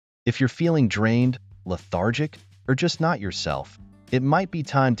If you're feeling drained, lethargic, or just not yourself, it might be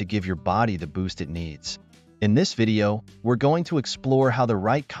time to give your body the boost it needs. In this video, we're going to explore how the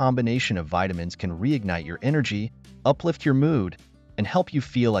right combination of vitamins can reignite your energy, uplift your mood, and help you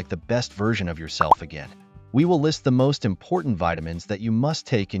feel like the best version of yourself again. We will list the most important vitamins that you must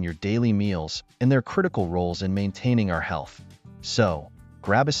take in your daily meals and their critical roles in maintaining our health. So,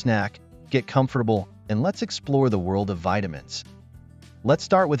 grab a snack, get comfortable, and let's explore the world of vitamins. Let's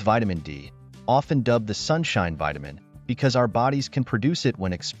start with vitamin D, often dubbed the sunshine vitamin, because our bodies can produce it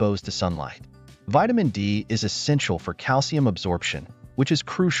when exposed to sunlight. Vitamin D is essential for calcium absorption, which is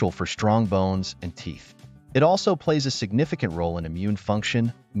crucial for strong bones and teeth. It also plays a significant role in immune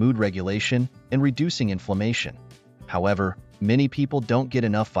function, mood regulation, and reducing inflammation. However, many people don't get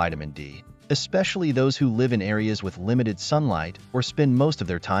enough vitamin D, especially those who live in areas with limited sunlight or spend most of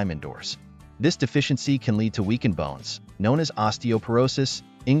their time indoors. This deficiency can lead to weakened bones, known as osteoporosis,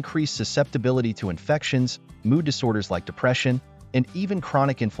 increased susceptibility to infections, mood disorders like depression, and even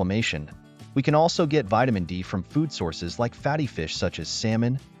chronic inflammation. We can also get vitamin D from food sources like fatty fish such as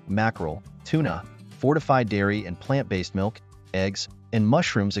salmon, mackerel, tuna, fortified dairy and plant-based milk, eggs, and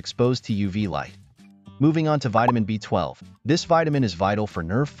mushrooms exposed to UV light. Moving on to vitamin B12. This vitamin is vital for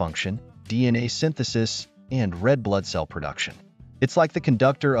nerve function, DNA synthesis, and red blood cell production. It's like the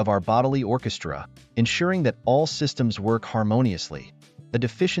conductor of our bodily orchestra, ensuring that all systems work harmoniously. A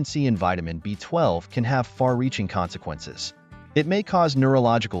deficiency in vitamin B12 can have far-reaching consequences. It may cause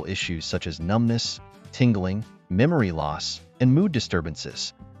neurological issues such as numbness, tingling, memory loss, and mood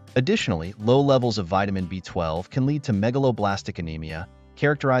disturbances. Additionally, low levels of vitamin B12 can lead to megaloblastic anemia,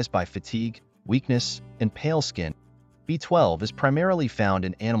 characterized by fatigue, weakness, and pale skin. B12 is primarily found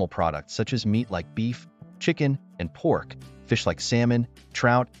in animal products such as meat like beef, chicken, and pork, fish like salmon,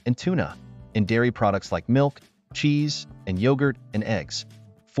 trout, and tuna, and dairy products like milk, cheese, and yogurt, and eggs.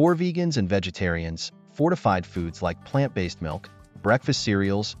 For vegans and vegetarians, fortified foods like plant-based milk, breakfast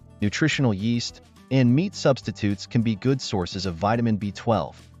cereals, nutritional yeast, and meat substitutes can be good sources of vitamin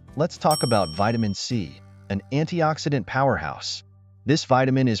B12. Let's talk about vitamin C, an antioxidant powerhouse. This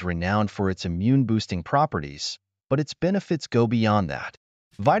vitamin is renowned for its immune-boosting properties, but its benefits go beyond that.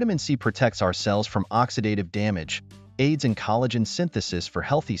 Vitamin C protects our cells from oxidative damage, aids in collagen synthesis for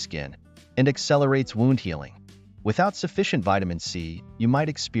healthy skin, and accelerates wound healing. Without sufficient vitamin C, you might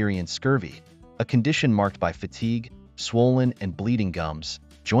experience scurvy, a condition marked by fatigue, swollen and bleeding gums,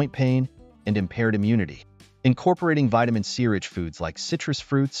 joint pain, and impaired immunity. Incorporating vitamin C-rich foods like citrus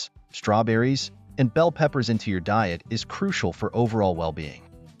fruits, strawberries, and bell peppers into your diet is crucial for overall well-being.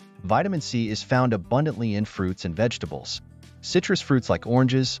 Vitamin C is found abundantly in fruits and vegetables. Citrus fruits like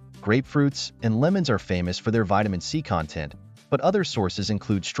oranges, grapefruits, and lemons are famous for their vitamin C content, but other sources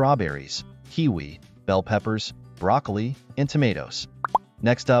include strawberries, kiwi, bell peppers, broccoli, and tomatoes.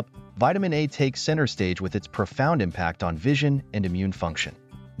 Next up, vitamin A takes center stage with its profound impact on vision and immune function.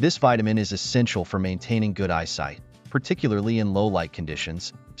 This vitamin is essential for maintaining good eyesight, particularly in low-light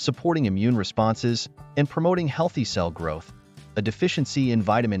conditions, supporting immune responses, and promoting healthy cell growth. A deficiency in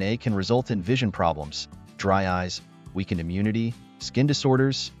vitamin A can result in vision problems, dry eyes, weakened immunity, skin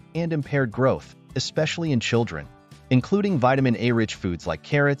disorders, and impaired growth, especially in children. Including vitamin A-rich foods like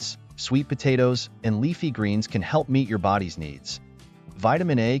carrots, sweet potatoes, and leafy greens can help meet your body's needs.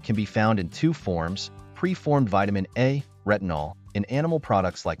 Vitamin A can be found in two forms: preformed vitamin A, retinol, in animal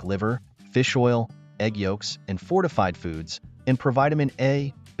products like liver, fish oil, egg yolks, and fortified foods, and provitamin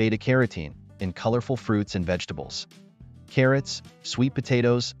A, beta-carotene, in colorful fruits and vegetables. Carrots, sweet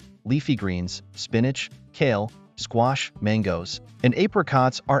potatoes, leafy greens, spinach, kale, squash, mangoes, and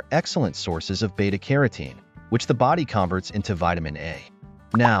apricots are excellent sources of beta-carotene, which the body converts into vitamin A.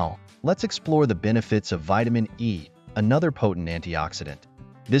 Now, let's explore the benefits of vitamin E, another potent antioxidant.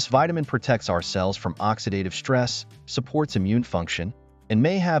 This vitamin protects our cells from oxidative stress, supports immune function, and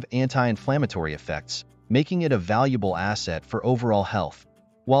may have anti-inflammatory effects, making it a valuable asset for overall health.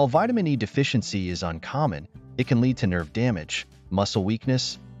 While vitamin E deficiency is uncommon, it can lead to nerve damage, muscle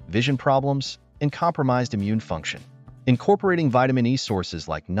weakness, vision problems, and compromised immune function. Incorporating vitamin E sources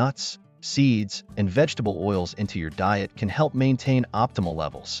like nuts, seeds, and vegetable oils into your diet can help maintain optimal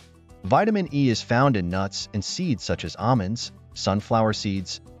levels. Vitamin E is found in nuts and seeds such as almonds, sunflower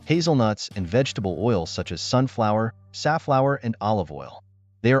seeds, hazelnuts, and vegetable oils such as sunflower, safflower, and olive oil.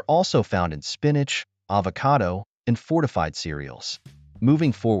 They are also found in spinach, avocado, and fortified cereals.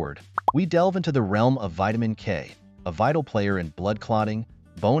 Moving forward, we delve into the realm of vitamin K, a vital player in blood clotting,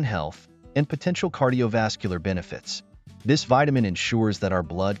 bone health, and potential cardiovascular benefits. This vitamin ensures that our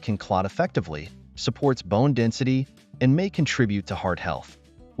blood can clot effectively, supports bone density, and may contribute to heart health.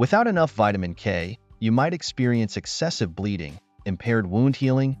 Without enough vitamin K, you might experience excessive bleeding, impaired wound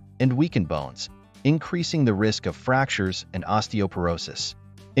healing, and weaken bones, increasing the risk of fractures and osteoporosis.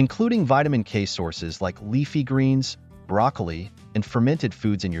 Including vitamin K sources like leafy greens, broccoli, and fermented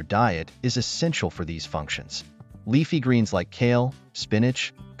foods in your diet is essential for these functions. Leafy greens like kale,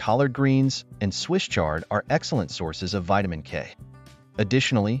 spinach, collard greens, and Swiss chard are excellent sources of vitamin K.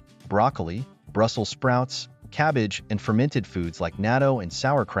 Additionally, broccoli, Brussels sprouts, cabbage, and fermented foods like natto and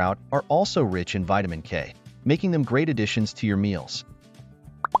sauerkraut are also rich in vitamin K, making them great additions to your meals.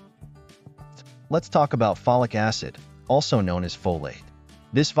 Let's talk about folic acid, also known as folate.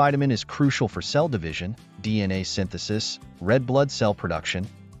 This vitamin is crucial for cell division, DNA synthesis, red blood cell production,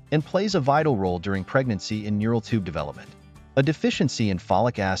 and plays a vital role during pregnancy and neural tube development. A deficiency in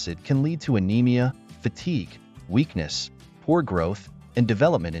folic acid can lead to anemia, fatigue, weakness, poor growth, and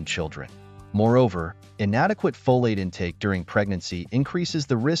development in children. Moreover, inadequate folate intake during pregnancy increases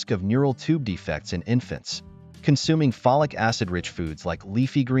the risk of neural tube defects in infants. Consuming folic acid-rich foods like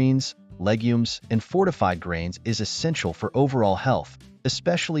leafy greens, legumes, and fortified grains is essential for overall health,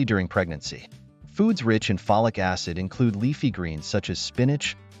 especially during pregnancy. Foods rich in folic acid include leafy greens such as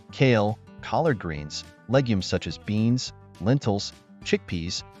spinach, kale, collard greens, legumes such as beans, lentils,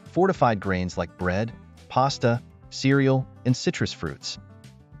 chickpeas, fortified grains like bread, pasta, cereal, and citrus fruits.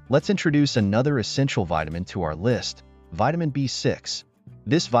 Let's introduce another essential vitamin to our list, vitamin B6.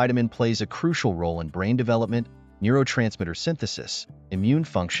 This vitamin plays a crucial role in brain development, neurotransmitter synthesis, immune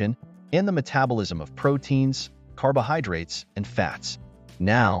function, and the metabolism of proteins, carbohydrates, and fats.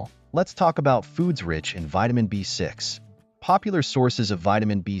 Now, let's talk about foods rich in vitamin B6. Popular sources of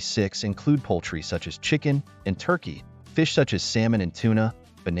vitamin B6 include poultry such as chicken and turkey, fish such as salmon and tuna,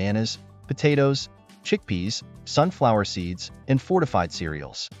 bananas, potatoes, chickpeas, sunflower seeds, and fortified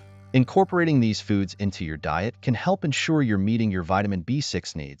cereals. Incorporating these foods into your diet can help ensure you're meeting your vitamin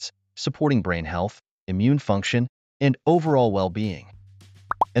B6 needs, supporting brain health, immune function, and overall well-being.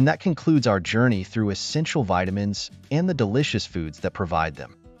 And that concludes our journey through essential vitamins and the delicious foods that provide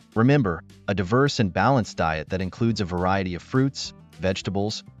them. Remember, a diverse and balanced diet that includes a variety of fruits,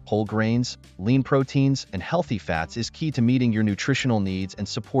 vegetables, whole grains, lean proteins, and healthy fats is key to meeting your nutritional needs and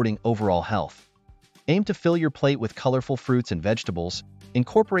supporting overall health. Aim to fill your plate with colorful fruits and vegetables.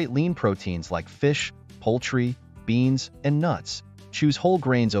 Incorporate lean proteins like fish, poultry, beans, and nuts. Choose whole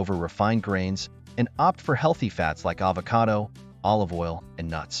grains over refined grains, and opt for healthy fats like avocado, olive oil, and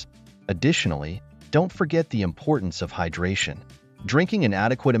nuts. Additionally, don't forget the importance of hydration. Drinking an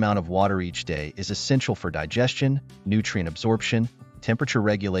adequate amount of water each day is essential for digestion, nutrient absorption, temperature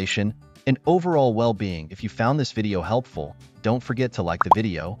regulation, and overall well-being. If you found this video helpful, don't forget to like the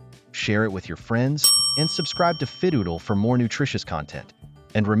video, share it with your friends, and subscribe to Fitoodle for more nutritious content.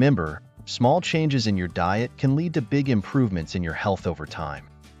 And remember, small changes in your diet can lead to big improvements in your health over time.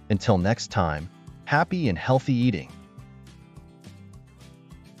 Until next time, happy and healthy eating.